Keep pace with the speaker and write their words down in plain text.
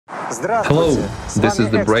Hello, this is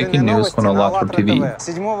the breaking news on ALLATRA TV.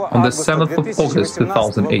 On the 7th of August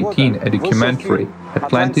 2018, a documentary,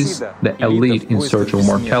 Atlantis, the Elite in Search of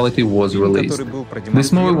Mortality, was released.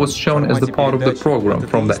 This movie was shown as the part of the program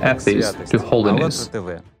From the Atheist to Holiness.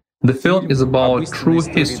 The film is about true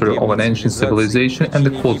history of an ancient civilization and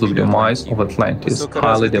the causal demise of Atlantis,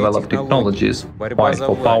 highly developed technologies, fight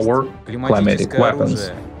for power, climatic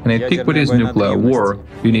weapons. In antiquity's nuclear war,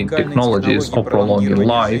 unique technologies of prolonging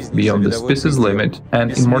life beyond the species limit and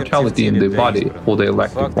immortality in the body for the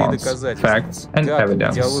elected ones, facts and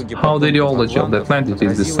evidence. How the ideology of the Atlantids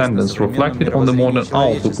descendants reflected on the modern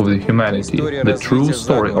outlook of the humanity, the true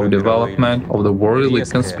story of development of the world elite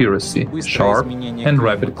conspiracy, sharp and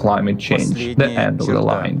rapid climate change, the end of the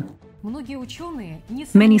line.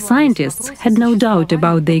 Many scientists had no doubt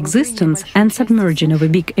about the existence and submersion of a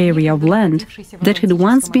big area of land that had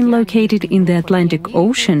once been located in the Atlantic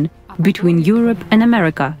Ocean between Europe and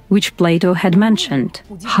America, which Plato had mentioned.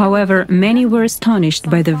 However, many were astonished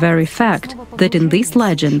by the very fact that in this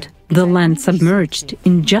legend the land submerged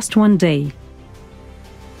in just one day.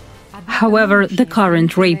 However, the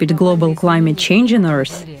current rapid global climate change on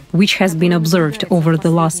Earth, which has been observed over the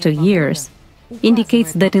last 2 years,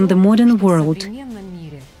 indicates that in the modern world,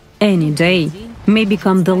 any day may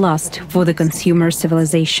become the last for the consumer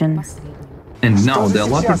civilization. And now the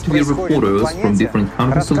ALLATRA TV reporters from different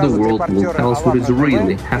countries of the world will tell us what is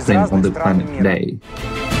really happening on the planet today.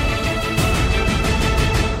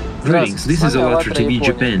 Greetings, this is ALLATRA TV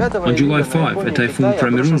Japan. On July 5, a typhoon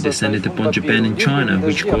Prameroon descended upon Japan and China,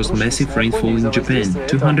 which caused massive rainfall in Japan.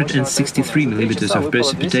 263 millimeters of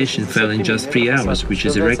precipitation fell in just 3 hours, which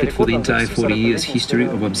is a record for the entire 40 years history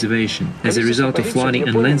of observation. As a result of flooding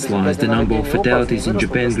and landslides, the number of fatalities in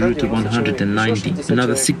Japan grew to 190.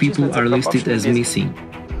 Another 6 people are listed as missing.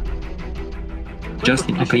 Just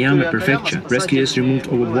in Okayama Prefecture, rescuers removed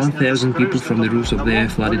over 1,000 people from the roofs of their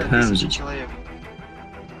flooded houses.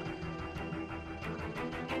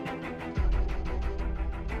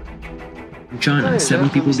 In China, 7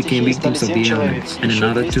 people became victims of the elements, and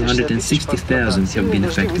another 260,000 have been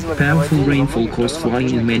affected. Powerful rainfall caused flooding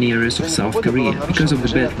in many areas of South Korea. Because of the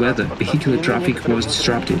bad weather, vehicular traffic was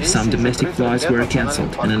disrupted, some domestic flights were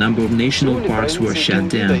cancelled, and a number of national parks were shut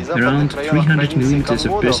down. Around 300 millimeters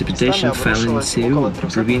of precipitation fell in Seoul, the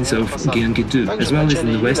province of Gyeonggi-do, as well as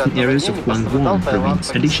in the western areas of Gangwon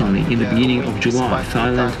province. Additionally, in the beginning of July,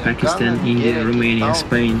 Thailand, Pakistan, India, Romania,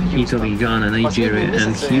 Spain, Italy, Ghana, Nigeria,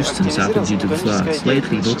 and Houston suffered due to the floods.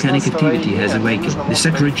 Lately, volcanic activity has awakened. The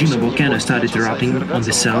Sakurajima volcano started erupting on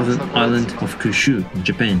the southern island of Kyushu,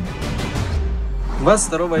 Japan.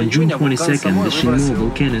 On June 22nd, the Shinmo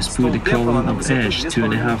volcano spewed a column of ash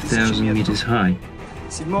 2,500 meters high.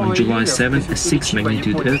 On July 7th, a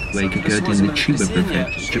 6-magnitude earthquake occurred in the Chiba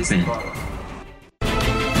prefecture, Japan.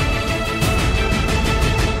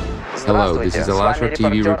 Hello, this is ALLATRA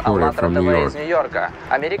TV reporter from New York.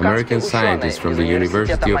 American scientists from the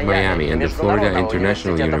University of Miami and the Florida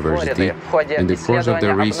International University, in the course of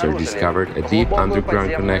their research, discovered a deep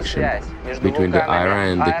underground connection between the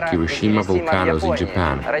Aira and the Kirishima volcanoes in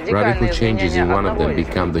Japan. Radical changes in one of them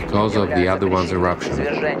become the cause of the other one's eruption.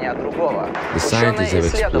 The scientists have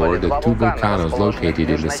explored the 2 volcanoes located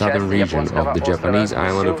in the southern region of the Japanese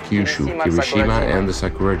island of Kyushu, Kirishima and the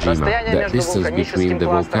Sakurajima. The distance between the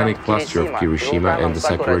volcanic cluster of Kirishima and the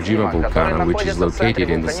Sakurajima volcano, which is located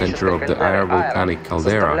in the center of the Aira volcanic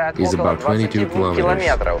caldera, is about 22 kilometers.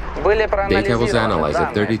 Data was analyzed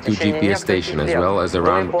at 32 GPS stations as well as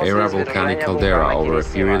around Aira volcanic caldera over a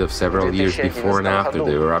period of several years before and after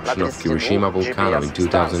the eruption of Kirishima volcano in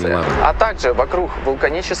 2011.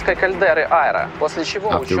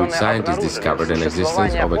 After which scientists discovered an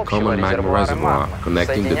existence of a common magma reservoir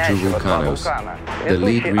connecting the 2 volcanoes. The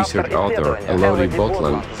lead research author, Elodie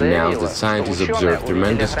Botland, announced that scientists observed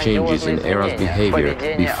tremendous changes in Aira's behavior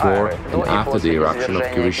before and after the eruption of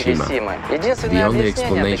Kirishima. The only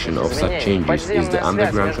explanation of such changes is the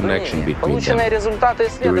underground connection between them.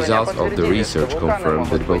 The results of the research confirm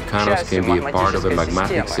that volcanoes can be a part of a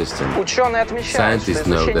magmatic system. Scientists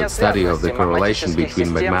know that study of the correlation between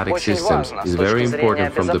magmatic systems is very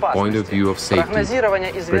important from the point of view of safety.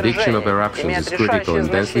 Prediction of eruptions is critical in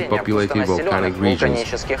densely populated volcanic regions.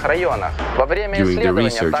 During the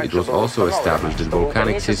research, it it was also established that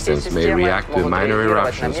volcanic systems may react to minor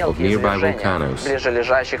eruptions of nearby volcanoes.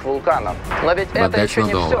 But that's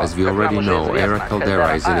not all. As we already know, Era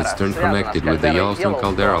caldera is in its turn connected with the Yellowstone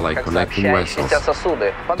caldera like connecting vessels.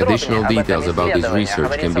 Additional details about this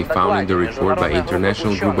research can be found in the report by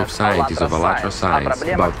International Group of Scientists of ALLATRA Science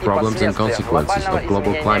about problems and consequences of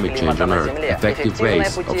global climate change on Earth, effective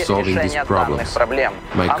ways of solving these problems.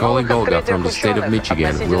 My colleague Olga from the state of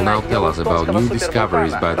Michigan will now tell us about new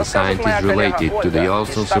discoveries by the scientists related to the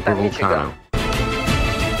Yellowstone supervolcano.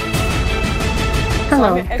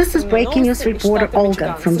 Hello, this is Breaking News reporter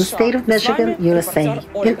Olga from the state of Michigan, USA.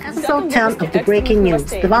 In episode 10 of the Breaking News,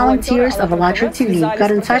 the volunteers of ALLATRA TV got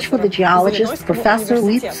in touch with the geologist Professor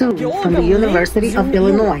Lee Tzu from the University of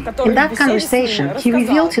Illinois. In that conversation, he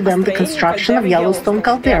revealed to them the construction of Yellowstone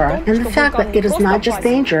caldera and the fact that it is not just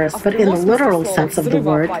dangerous, but in the literal sense of the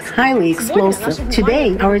word, highly explosive.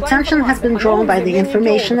 Today, our attention has been drawn by the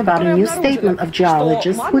information about a new statement of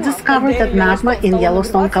geologists who discovered that magma in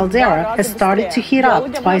Yellowstone caldera has started to heat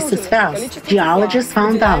up twice as fast. Geologists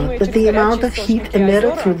found out that the amount of heat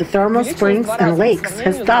emitted through the thermal springs and lakes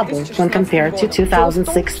has doubled when compared to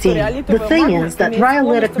 2016. The thing is that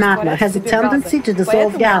rhyolitic magma has a tendency to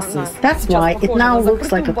dissolve gases. That's why it now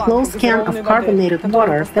looks like a closed can of carbonated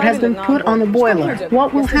water that has been put on a boiler.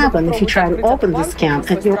 What will happen if you try to open this can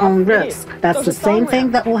at your own risk? That's the same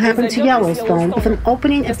thing that will happen to Yellowstone if an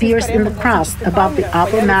opening appears in the crust above the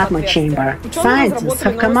upper magma chamber. Scientists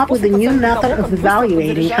have come up with a new method of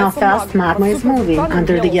evaluating how fast magma is moving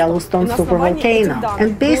under the Yellowstone supervolcano.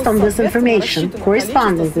 And based on this information,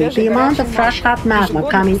 correspondingly, the amount of fresh hot magma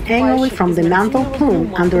coming annually from the mantle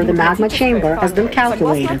plume under the magma chamber has been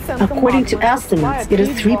calculated. According to estimates, it is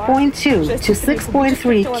 3.2 to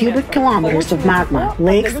 6.3 cubic kilometers of magma.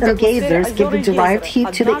 Lakes and geysers give the derived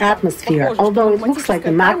heat to the atmosphere, although it looks like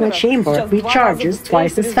the magma chamber recharges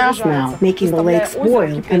twice as fast now, making the lakes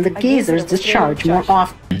boil and the geysers discharge more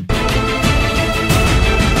often.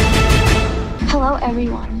 Hello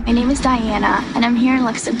everyone, my name is Diana and I'm here in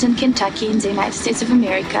Lexington, Kentucky in the United States of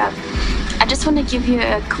America. I just want to give you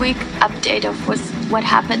a quick update of what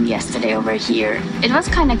happened yesterday over here. It was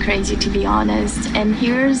kind of crazy to be honest, and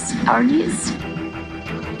here's our news.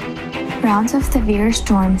 Rounds of severe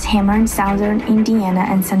storms hammered southern Indiana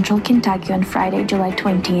and central Kentucky on Friday, July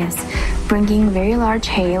 20th, bringing very large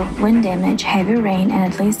hail, wind damage, heavy rain,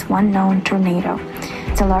 and at least one known tornado.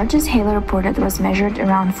 The largest hail reported was measured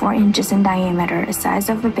around 4 inches in diameter, the size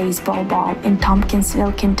of a baseball ball, in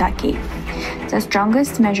Tompkinsville, Kentucky. The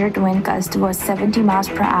strongest measured wind gust was 70 miles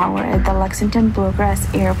per hour at the Lexington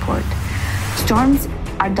Bluegrass Airport. Storms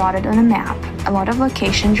are dotted on a map. A lot of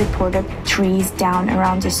locations reported trees down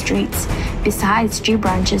around the streets. Besides, tree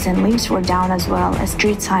branches and leaves were down as well as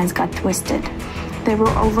street signs got twisted. There were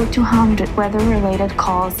over 200 weather-related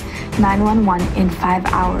calls 911 in 5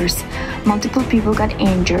 hours. Multiple people got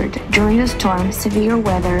injured. During the storm, severe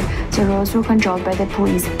weather, the roads were controlled by the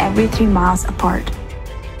police every 3 miles apart.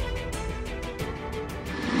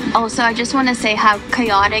 Also, I just want to say how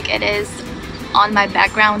chaotic it is on my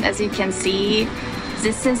background. As you can see,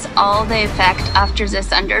 this is all the effect after this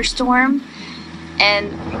thunderstorm.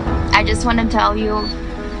 And I just want to tell you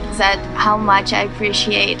that how much I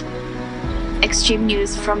appreciate Extreme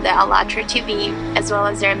News from the ALLATRA TV, as well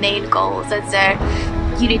as their main goal, that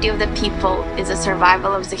the unity of the people is the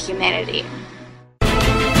survival of the humanity.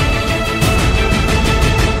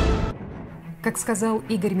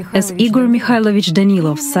 As Igor Mikhailovich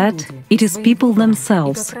Danilov said, it is people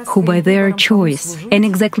themselves who by their choice, and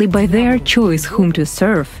exactly by their choice whom to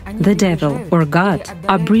serve, the devil or God,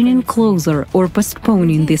 are bringing closer or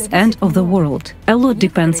postponing this end of the world. A lot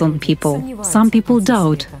depends on people. Some people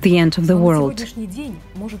doubt the end of the world.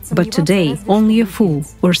 But today, only a fool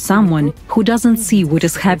or someone who doesn't see what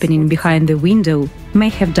is happening behind the window may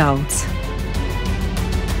have doubts.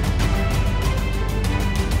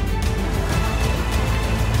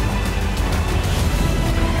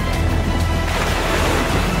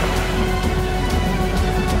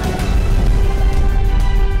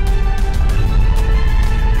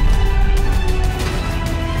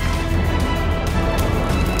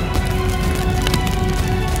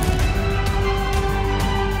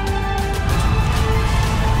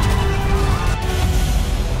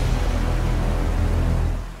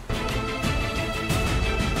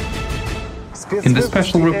 In the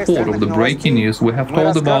special report of the Breaking News, we have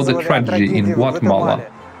told about the tragedy in Guatemala,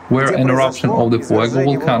 where an eruption of the Fuego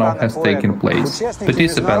volcano has taken place.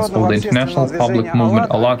 Participants of the international public movement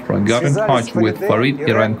ALLATRA got in touch with Farid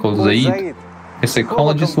Irenko Zaid, a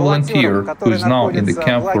psychologist volunteer who is now in the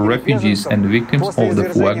camp for refugees and victims of the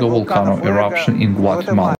Fuego volcano eruption in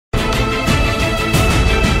Guatemala.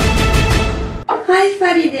 Hi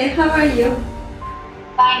Faride, how are you?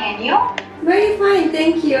 Fine, and you? Very fine,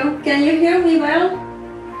 thank you. Can you hear me well?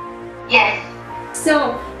 Yes.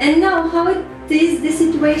 So, and now how is the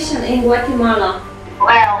situation in Guatemala?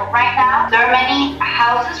 Well, right now there are many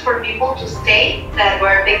houses for people to stay that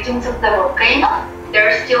were victims of the volcano. There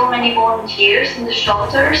are still many volunteers in the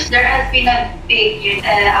shelters. There has been a big,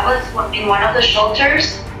 I was in one of the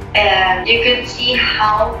shelters and you could see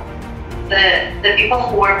how the people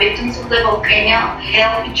who were victims of the volcano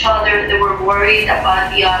helped each other. They were worried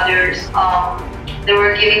about the others. They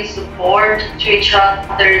were giving support to each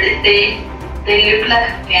other. They look like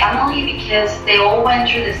a family because they all went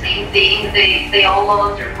through the same thing. They all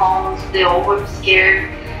lost their homes. They all were scared.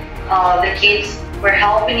 The kids were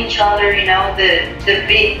helping each other. You know,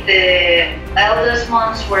 the eldest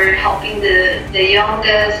ones were helping the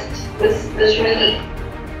youngest.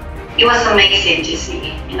 It was amazing to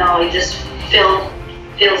see. You know, it just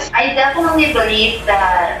feels. I definitely believe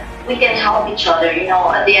that we can help each other. You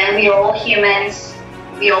know, at the end, we're all humans.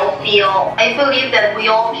 We all feel. I believe that we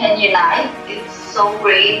all can unite. It's so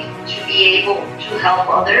great to be able to help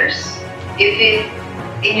others. If it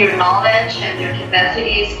in your knowledge and your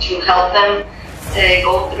capacities to help them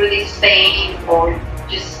go through this pain or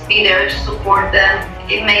just be there to support them,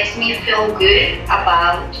 it makes me feel good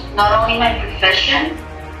about not only my profession,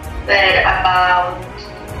 but about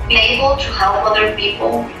being able to help other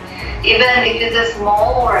people, even if it's a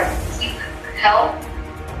small or cheap help.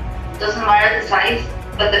 Doesn't matter the size,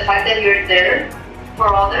 but the fact that you're there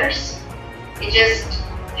for others, it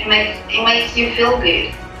makes you feel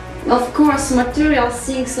good. Of course, material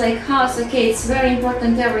things like house, okay, it's very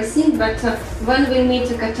important everything, but when we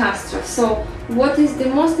meet a catastrophe, so what is the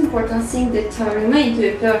most important thing that remains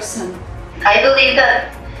to a person? I believe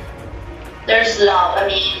that there's love. I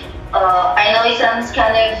mean, I know it sounds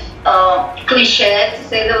kind of cliche to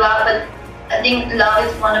say the love, but I think love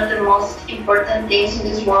is one of the most important things in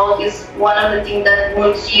this world. It's one of the things that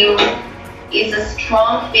moves you. It's a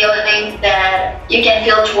strong feeling that you can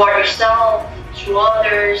feel toward yourself, to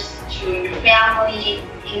others, to your family,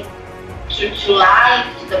 to life,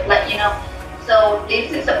 to the planet, you know. So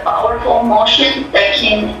this is a powerful emotion that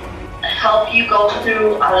can help you go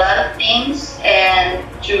through a lot of things and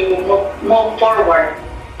to move forward.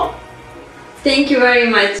 Thank you very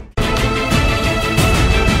much.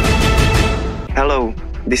 Hello,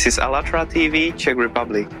 this is Alatra TV, Czech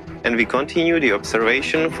Republic, and we continue the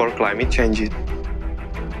observation for climate changes.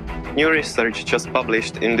 New research just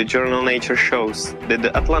published in the journal Nature shows that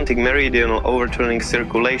the Atlantic Meridional Overturning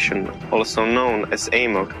Circulation, also known as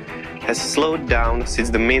AMOC, has slowed down since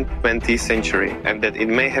the mid-20th century and that it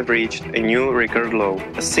may have reached a new record low.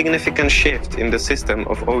 A significant shift in the system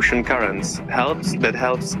of ocean currents that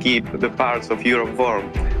helps keep the parts of Europe warm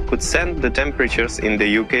could send the temperatures in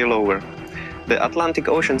the UK lower. The Atlantic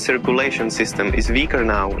Ocean circulation system is weaker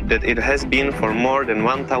now than it has been for more than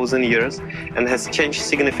 1,000 years and has changed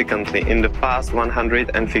significantly in the past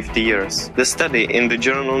 150 years. The study in the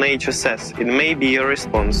journal Nature says it may be a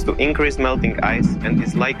response to increased melting ice and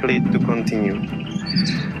is likely to continue.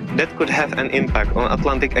 That could have an impact on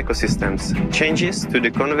Atlantic ecosystems. Changes to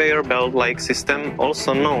the conveyor belt-like system,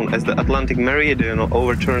 also known as the Atlantic Meridional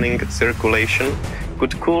Overturning Circulation,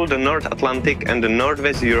 could cool the North Atlantic and the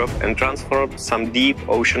Northwest Europe and transform some deep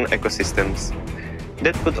ocean ecosystems.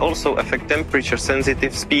 That could also affect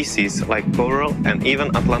temperature-sensitive species like coral and even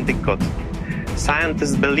Atlantic cod.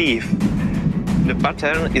 Scientists believe the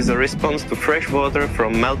pattern is a response to fresh water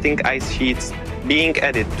from melting ice sheets being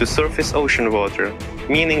added to surface ocean water,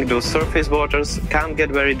 meaning those surface waters can't get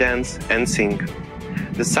very dense and sink.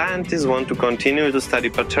 The scientists want to continue to study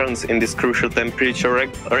patterns in this crucial temperature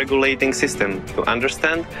regulating system to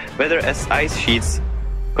understand whether as ice sheets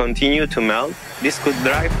continue to melt, this could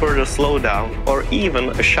drive further slowdown or even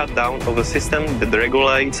a shutdown of a system that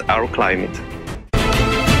regulates our climate.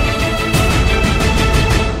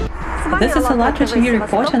 This is Alatra TV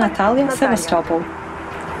reporter Natalia, Sevastopol.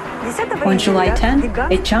 On July 10,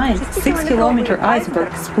 a giant 6-kilometer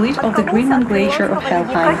iceberg split off the Greenland glacier of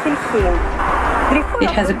Helheim.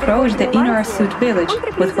 It has approached the Inner Sud village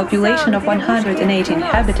with a population of 180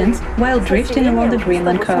 inhabitants while drifting along the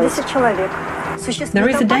Greenland coast. There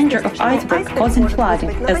is a danger of iceberg causing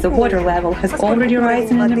flooding as the water level has already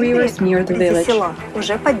risen in the rivers near the village.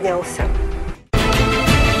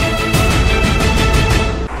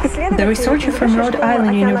 The researcher from Rhode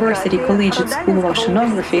Island University Collegiate School of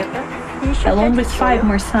Oceanography, along with 5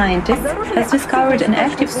 more scientists, has discovered an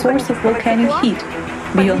active source of volcanic heat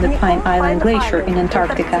beyond the Pine Island Glacier in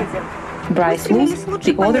Antarctica. Bryce Luz,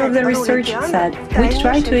 the author of the research, said, "We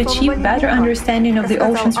try to achieve better understanding of the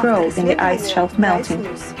ocean's role in the ice shelf melting.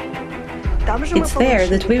 It's there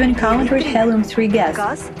that we've encountered helium-3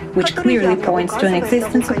 gas, which clearly points to an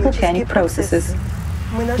existence of volcanic processes.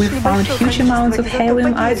 We've found huge amounts of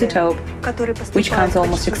helium isotope, which comes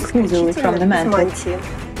almost exclusively from the mantle.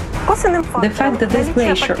 The fact that this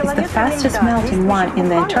glacier is the fastest melting one in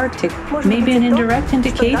the Antarctic may be an indirect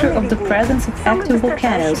indicator of the presence of active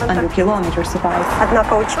volcanoes under kilometers of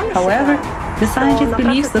ice. However, the scientist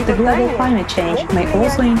believes that the global climate change may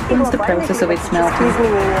also influence the process of its melting.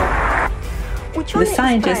 The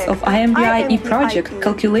scientists of IMBI-E project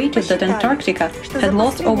calculated that Antarctica had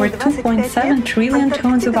lost over 2.7 trillion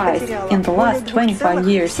tons of ice in the last 25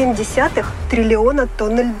 years.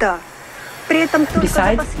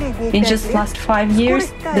 Besides, in just the last 5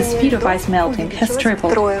 years, the speed of ice melting has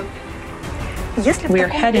tripled. We are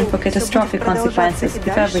heading for catastrophic consequences if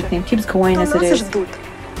everything keeps going as it is.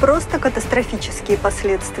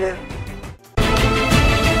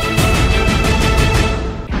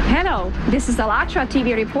 Hello, this is Alatra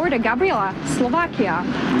TV reporter Gabriela, Slovakia.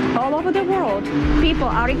 All over the world, people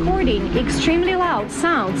are recording extremely loud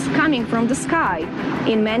sounds coming from the sky.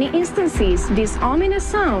 In many instances, these ominous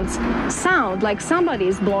sounds sound like somebody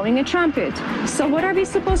is blowing a trumpet. So what are we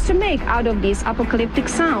supposed to make out of these apocalyptic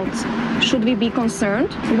sounds? Should we be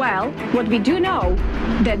concerned? Well, what we do know,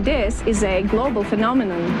 that this is a global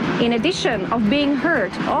phenomenon. In addition of being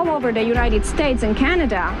heard all over the United States and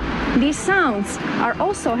Canada, these sounds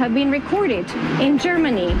have been recorded in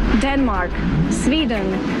Germany, Denmark,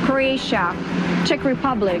 Sweden, Croatia, Czech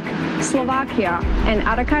Republic, Slovakia, and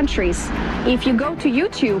other countries. If you go to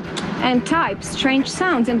YouTube and type strange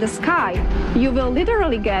sounds in the sky, you will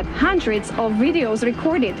literally get hundreds of videos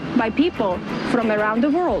recorded by people from around the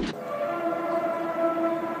world.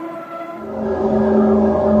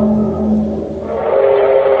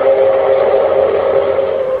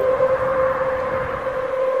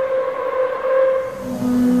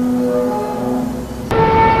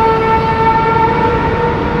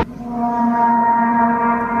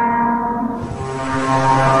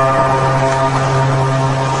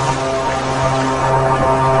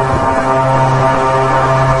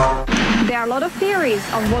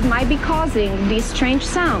 Of what might be causing these strange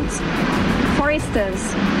sounds. For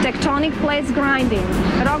instance, tectonic plates grinding,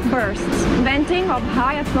 rock bursts, venting of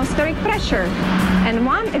high atmospheric pressure. And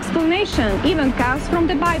one explanation even comes from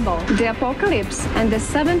the Bible, the Apocalypse and the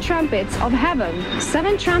 7 trumpets of heaven.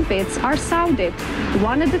 7 trumpets are sounded,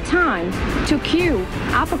 one at a time, to cue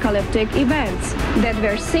apocalyptic events that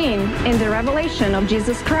were seen in the revelation of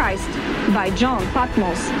Jesus Christ by John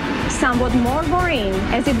Patmos. Somewhat more worrying,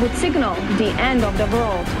 as it would signal the end of the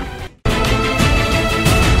world.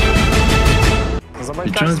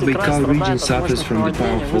 The Trans-Baikal region suffers from the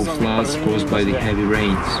powerful floods caused by the heavy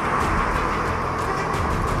rains.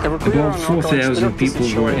 About 4,000 people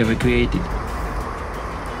were evacuated.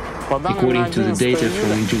 According to the data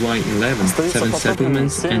from July 11th, 7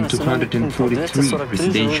 settlements and 243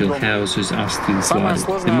 residential houses are still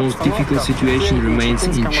flooded. The most difficult situation remains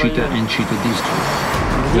in Chita and Chita district,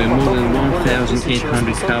 where more than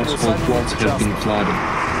 1,800 household plots have been flooded.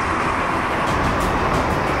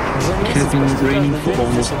 It has been raining for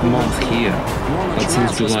almost a month here, but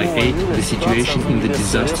since July 8, the situation in the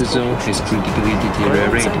disaster zone has critically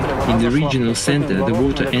deteriorated. In the regional center, the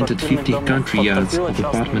water entered 50 country yards of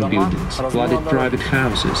apartment buildings, flooded private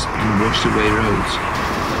houses, and washed away roads.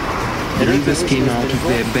 The rivers came out of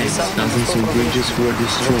their banks, dozens of bridges were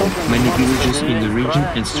destroyed, many villages in the region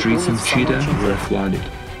and streets in Chita were flooded.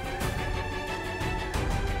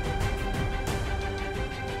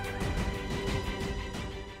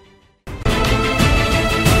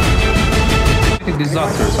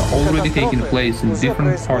 Disasters are already taking place in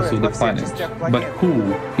different parts of the planet. But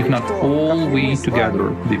who, if not all we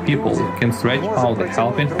together, the people, can stretch out a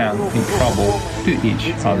helping hand in trouble to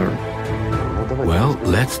each other? Well,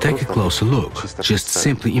 let's take a closer look. Just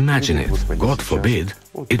simply imagine it. God forbid,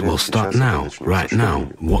 it will start now, right now.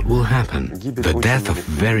 What will happen? The death of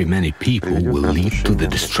very many people will lead to the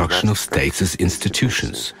destruction of states as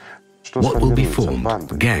institutions. What will be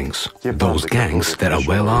formed? Gangs. Those gangs that are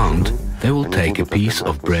well armed, they will take a piece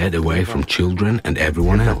of bread away from children and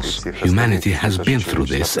everyone else. Humanity has been through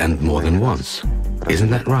this and more than once. Isn't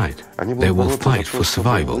that right? They will fight for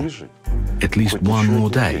survival. At least one more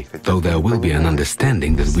day, though there will be an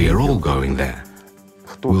understanding that we are all going there.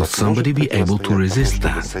 Will somebody be able to resist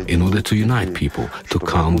that in order to unite people, to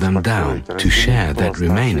calm them down, to share that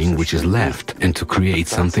remaining which is left and to create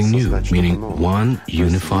something new, meaning one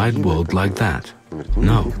unified world like that?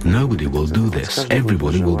 No, nobody will do this.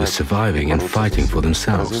 Everybody will be surviving and fighting for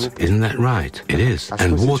themselves. Isn't that right? It is.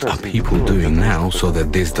 And what are people doing now so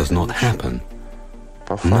that this does not happen?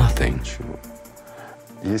 Nothing.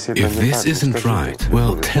 If this isn't right,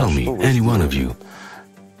 well, tell me, any one of you.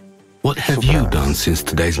 What have you done since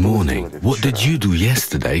today's morning? What did you do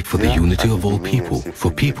yesterday for the unity of all people,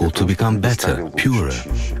 for people to become better, purer,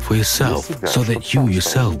 for yourself, so that you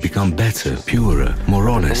yourself become better, purer, more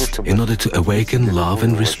honest, in order to awaken love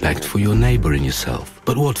and respect for your neighbor in yourself?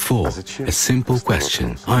 But what for? A simple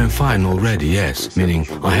question. I am fine already, yes, meaning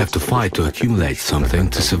I have to fight to accumulate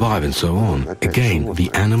something, to survive and so on. Again,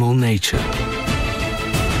 the animal nature.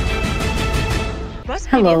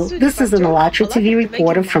 Hello, this is an ALLATRA TV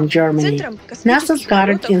reporter from Germany. NASA's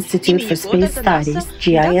Goddard Institute for Space Studies,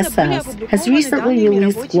 GISS, has recently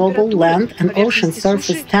released global land and ocean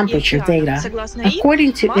surface temperature data.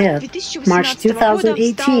 According to it, March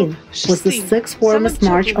 2018 was the sixth warmest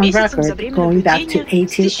March on record, going back to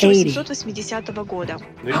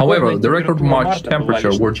 1880. However, the record March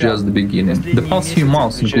temperature were just the beginning. The past few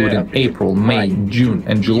months, including April, May, June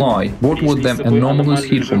and July, brought with them anomalous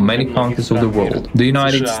heat from many countries of the world. The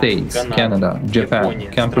United States, Canada,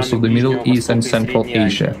 Japan, countries of the Middle East and Central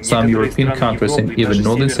Asia, some European countries and even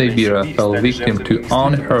Northern Siberia fell victim to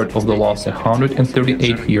unheard of the last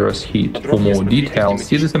 138 years heat. For more details,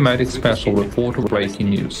 see the thematic special report of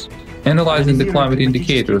Breaking News. Analyzing the climate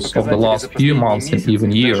indicators of the last few months and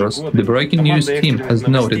even years, the Breaking News team has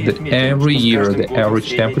noted that every year the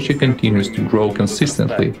average temperature continues to grow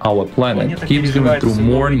consistently. Our planet keeps going through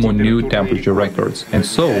more and more new temperature records. And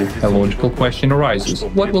so, a logical question arises: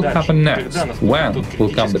 what will happen next? When will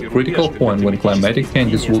come the critical point when climatic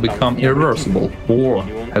changes will become irreversible? Or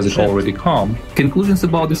has it already come? Conclusions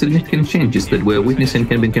about the significant changes that we're witnessing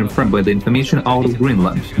have been confirmed by the information out of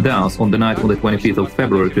Greenland. Thus, on the night of the 25th of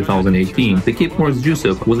February 2018, the Cape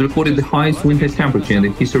Morris-Joseph was recorded the highest winter temperature in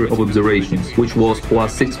the history of observations, which was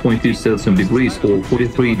plus 6.2 Celsius degrees or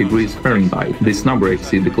 43 degrees Fahrenheit. This number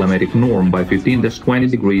exceeds the climatic norm by 15-20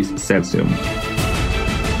 degrees Celsius.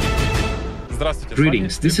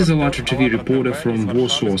 Greetings, this is ALLATRA TV reporter from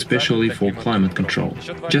Warsaw, specially for climate control.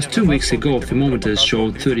 Just 2 weeks ago, thermometers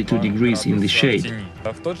showed 32 degrees in the shade.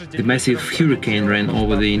 The massive hurricane ran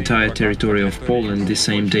over the entire territory of Poland the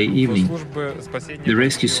same day evening. The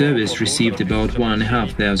rescue service received about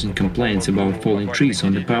 1,500 complaints about falling trees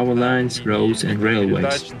on the power lines, roads and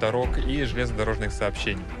railways.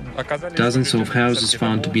 Dozens of houses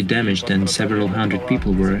found to be damaged and several hundred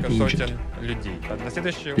people were injured.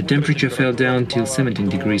 The temperature fell down till 17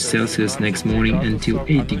 degrees Celsius next morning until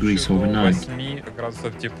 8 degrees overnight.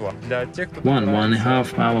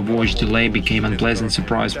 1.5 hour voyage delay became an unpleasant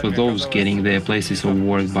surprise for those getting their places of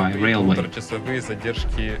work by railway.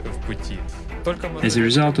 As a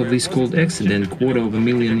result of this cold accident,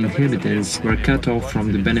 250,000 inhabitants were cut off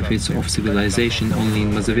from the benefits of civilization only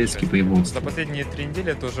in Mazowiecki Voivodstvo.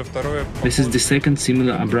 This is the second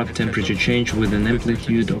similar abrupt temperature change with an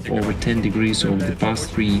amplitude of over 10 degrees over the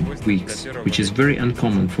past 3 weeks, which is very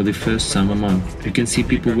uncommon for the first summer month. You can see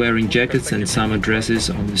people wearing jackets and summer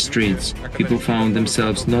dresses on the streets. People found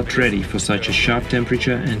themselves not ready for such a sharp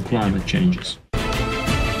temperature and climate changes.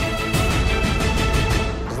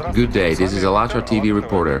 Good day, this is ALLATRA TV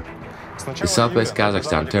reporter. The Southwest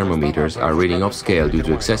Kazakhstan thermometers are reading off scale due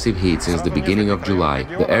to excessive heat since the beginning of July.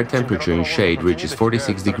 The air temperature in shade reaches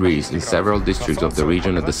 46 degrees in several districts of the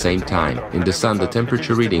region at the same time. In the sun, the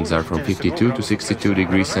temperature readings are from 52 to 62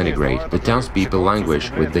 degrees centigrade. The townspeople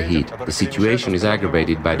languish with the heat. The situation is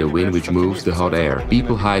aggravated by the wind which moves the hot air.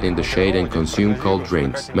 People hide in the shade and consume cold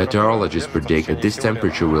drinks. Meteorologists predict that this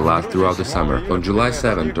temperature will last throughout the summer. On July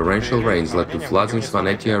 7, torrential rains led to floods in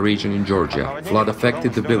Svanetia region in Georgia. Flood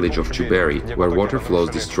affected the village of where water flows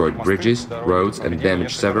destroyed bridges, roads and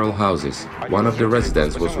damaged several houses. One of the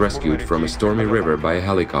residents was rescued from a stormy river by a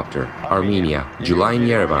helicopter. Armenia. July in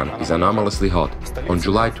Yerevan is anomalously hot. On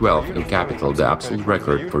July 12, in capital, the absolute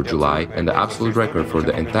record for July and the absolute record for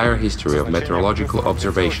the entire history of meteorological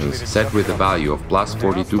observations set with a value of plus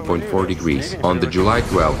 42.4 degrees. On the July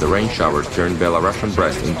 12, the rain showers turned Belarusian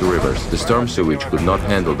Brest into rivers. The storm sewage could not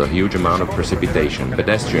handle the huge amount of precipitation.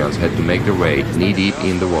 Pedestrians had to make their way knee-deep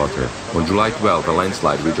in the water. On July 12, a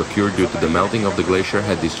landslide which occurred due to the melting of the glacier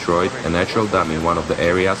had destroyed a natural dam in one of the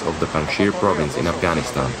areas of the Panjshir province in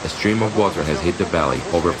Afghanistan. A stream of water has hit the valley.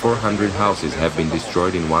 Over 400 houses have been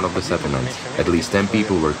destroyed in one of the settlements. At least 10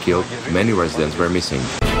 people were killed, many residents were missing.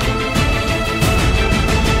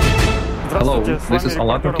 Hello, this is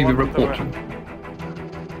ALLATRA TV reporting.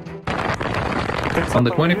 On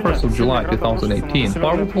the 21st of July 2018,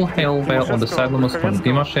 powerful hail fell on the settlements from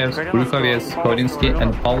Timashevsk, Kryukhovets, Kodinsky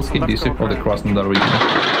and Polsky district of the Krasnodar region.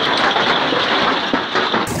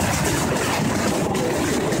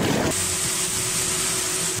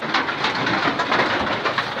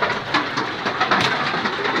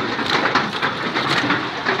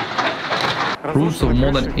 Roofs of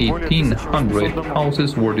more than 1,800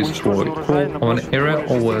 houses were destroyed. Of an area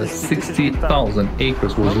over 60,000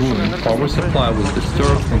 acres was ruined, power supply was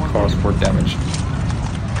disturbed and cars were damaged.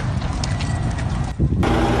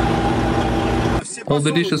 All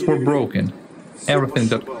the dishes were broken. Everything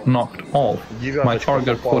got knocked off. My car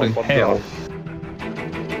got caught in hail.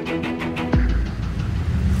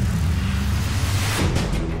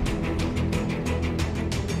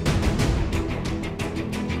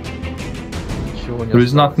 There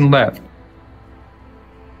is nothing left.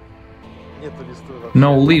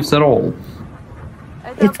 No leaves at all.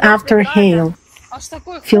 It's after hail.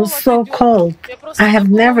 Feels so cold. I have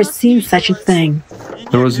never seen such a thing.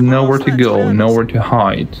 There was nowhere to go, nowhere to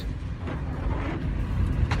hide.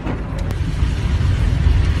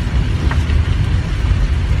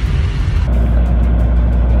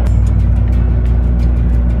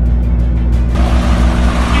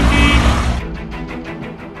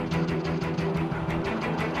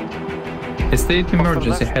 A state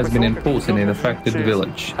emergency has been imposed in an affected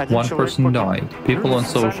village. One person died. People on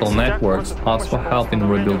social networks asked for help in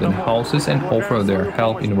rebuilding houses and offer their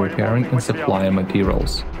help in repairing and supplying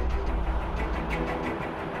materials.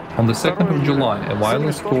 On the 2nd of July, a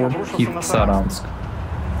violent storm hit Saransk.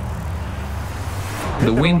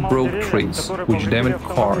 The wind broke trees, which damaged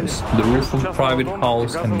cars, the roof of a private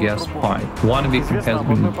house and gas pipe. One victim has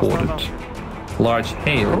been reported. Large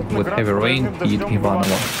hail with heavy rain hit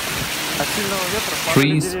Ivanovo.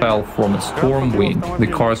 Trees fell from a storm wind, the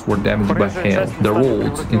cars were damaged by hail, the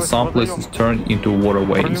roads in some places turned into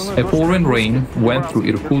waterways. A pouring rain went through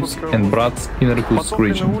Irkutsk and Bratsk in Irkutsk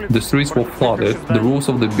region. The streets were flooded, the roofs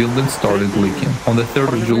of the buildings started leaking. On the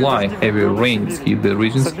 3rd of July, heavy rains hit the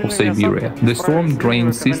regions of Siberia. The storm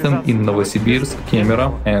drained system in Novosibirsk,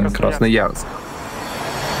 Kemera and Krasnoyarsk.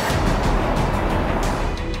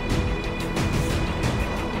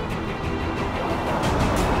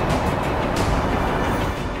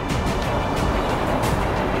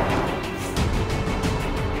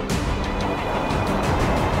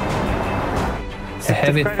 A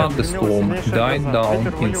heavy thunderstorm died down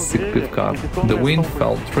in Syktyvkar. The wind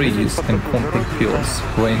felled trees and concrete hills.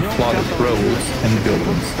 Rain flooded roads and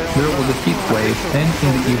buildings. There was a heat wave, and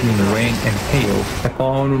in the evening rain and hail. A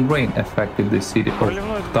powerful rain affected the city of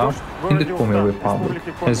Ktav in the Komi Republic.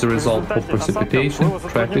 As a result of precipitation,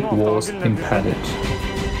 traffic was impeded.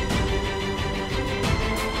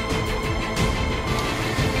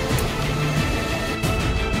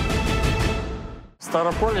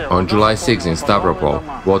 On July 6 in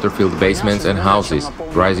Stavropol, water-filled basements and houses,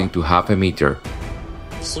 rising to half a meter.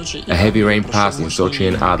 A heavy rain passed in Sochi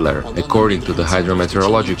and Adler. According to the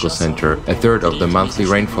Hydrometeorological Center, a third of the monthly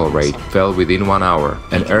rainfall rate fell within 1 hour.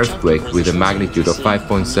 An earthquake with a magnitude of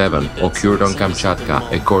 5.7 occurred on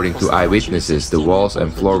Kamchatka. According to eyewitnesses, the walls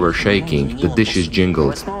and floor were shaking, the dishes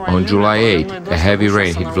jingled. On July 8, a heavy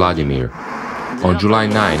rain hit Vladimir. On July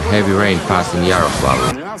 9, heavy rain passed in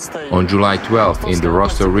Yaroslavl. On July 12, in the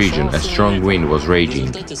Rostov region, a strong wind was raging.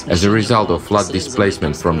 As a result of flood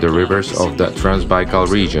displacement from the rivers of the Transbaikal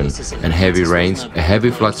region and heavy rains, a heavy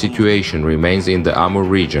flood situation remains in the Amur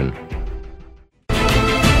region.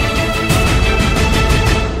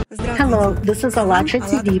 Hello, this is ALLATRA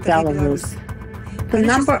TV, Belarus. The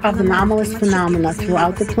number of anomalous phenomena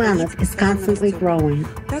throughout the planet is constantly growing.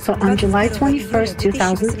 So on July 21,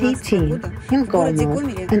 2018, in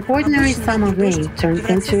Gomel, an ordinary summer rain turned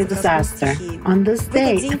into a disaster. On this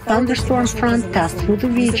day, a thunderstorm front passed through the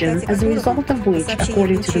region, as a result of which,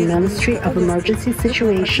 according to the Ministry of Emergency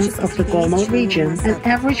Situations of the Gomel region, an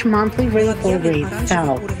average monthly rainfall rate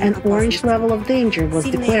fell. An orange level of danger was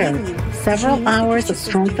declared. Several hours of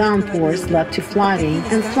strong downpours led to flooding,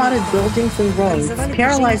 and flooded buildings and roads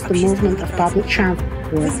paralyzed the movement of public transport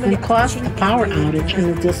and caused a power outage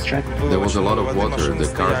in the district. There was a lot of water, the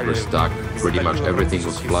cars were stuck, pretty much everything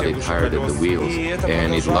was flooded higher than the wheels,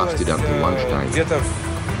 and it lasted until lunchtime.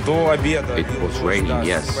 It was raining,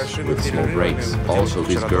 yes, with small breaks. Also,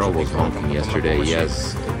 this girl was honking yesterday,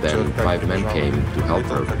 yes. Then 5 men came to help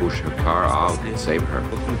her push her car out and save her.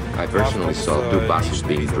 I personally saw 2 buses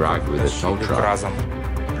being dragged with a tow truck.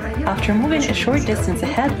 After moving a short distance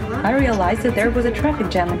ahead, I realized that there was a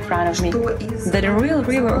traffic jam in front of me, that a real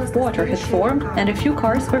river of water had formed and a few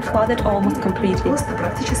cars were flooded almost completely.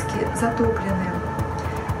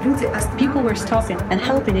 People were stopping and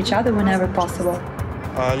helping each other whenever possible.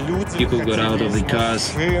 People got out of the cars,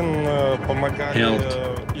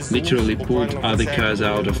 helped, literally pulled other cars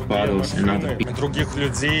out of puddles and other people.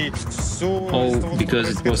 All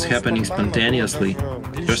because it was happening spontaneously.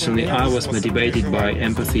 Personally, I was motivated by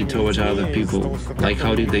empathy towards other people. Like,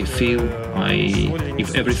 how did they feel?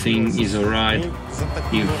 If everything is alright,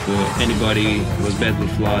 if anybody was badly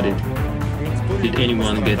flooded, did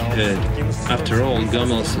anyone get hurt? After all,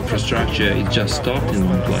 Gomel's infrastructure is just stopped in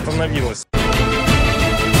one place.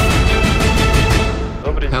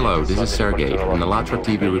 Hello, this is Sergey, an Alatra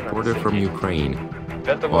TV reporter from Ukraine.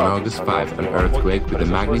 On August 5, an earthquake with a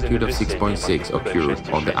magnitude of 6.6 occurred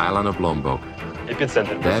on the island of Lombok. The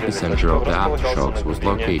epicenter of the aftershocks was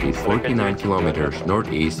located 49 kilometers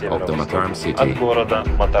northeast of the Mataram city.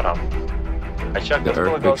 The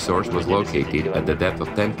earthquake source was located at the depth of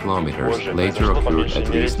 10 kilometers. Later occurred at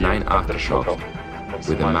least 9 aftershocks,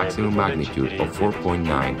 with a maximum magnitude of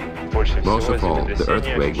 4.9. Most of all, the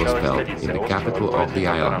earthquake was felt in the capital of the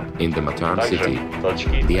island, in the Mataram city.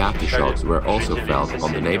 The aftershocks were also felt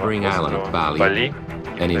on the neighboring island of Bali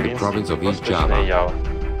and in the province of East Java.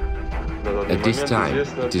 At this time,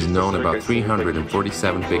 it is known about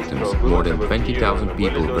 347 victims. More than 20,000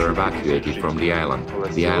 people were evacuated from the island.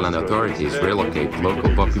 The island authorities relocate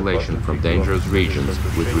local population from dangerous regions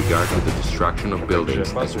with regard to the destruction of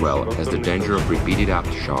buildings as well as the danger of repeated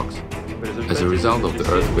aftershocks. As a result of the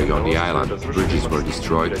earthquake on the island, bridges were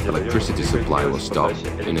destroyed, electricity supply was stopped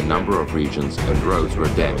in a number of regions and roads were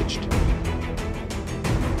damaged.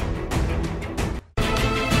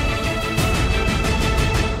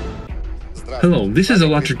 Hello, this is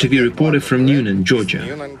Alatra TV reporter from Newnan, Georgia.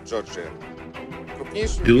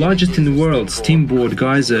 The largest in the world, Steamboat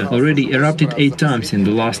geyser, already erupted 8 times in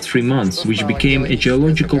the last 3 months, which became a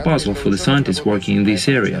geological puzzle for the scientists working in this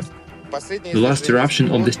area. The last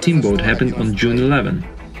eruption of the Steamboat happened on June 11.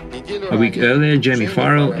 A week earlier, Jamie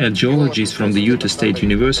Farrell, a geologist from the Utah State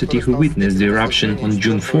University who witnessed the eruption on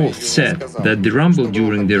June 4th, said that the rumble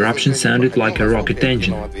during the eruption sounded like a rocket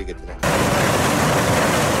engine.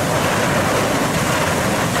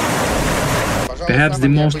 Perhaps the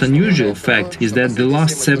most unusual fact is that the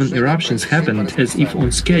last 7 eruptions happened as if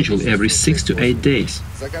on schedule every 6 to 8 days.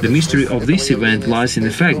 The mystery of this event lies in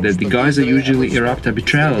the fact that the geyser usually erupt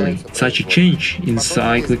arbitrarily. Such a change in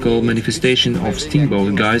cyclical manifestation of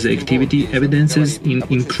Steamboat geyser activity evidences an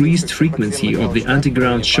increased frequency of the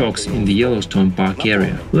underground shocks in the Yellowstone Park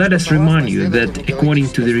area. Let us remind you that, according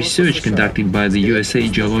to the research conducted by the USA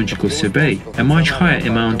Geological Survey, a much higher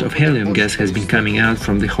amount of helium gas has been coming out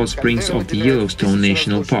from the hot springs of the Yellowstone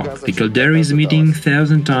National Park. The caldera is emitting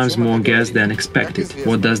 1,000 times more gas than expected.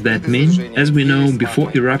 What does that mean? As we know, before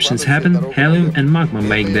eruptions happen, helium and magma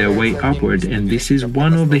make their way upward, and this is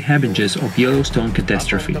one of the harbingers of Yellowstone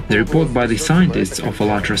catastrophe. The report by the scientists of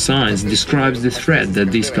Alatra Science describes the threat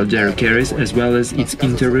that this caldera carries as well as its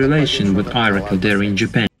interrelation with Ira caldera in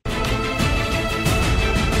Japan.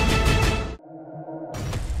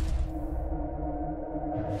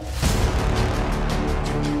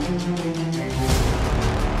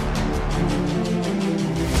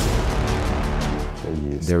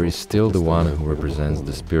 There is still the one who represents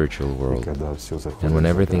the spiritual world, and when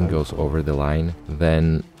everything goes over the line,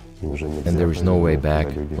 then there is no way back.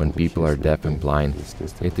 When people are deaf and blind,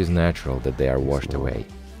 it is natural that they are washed away.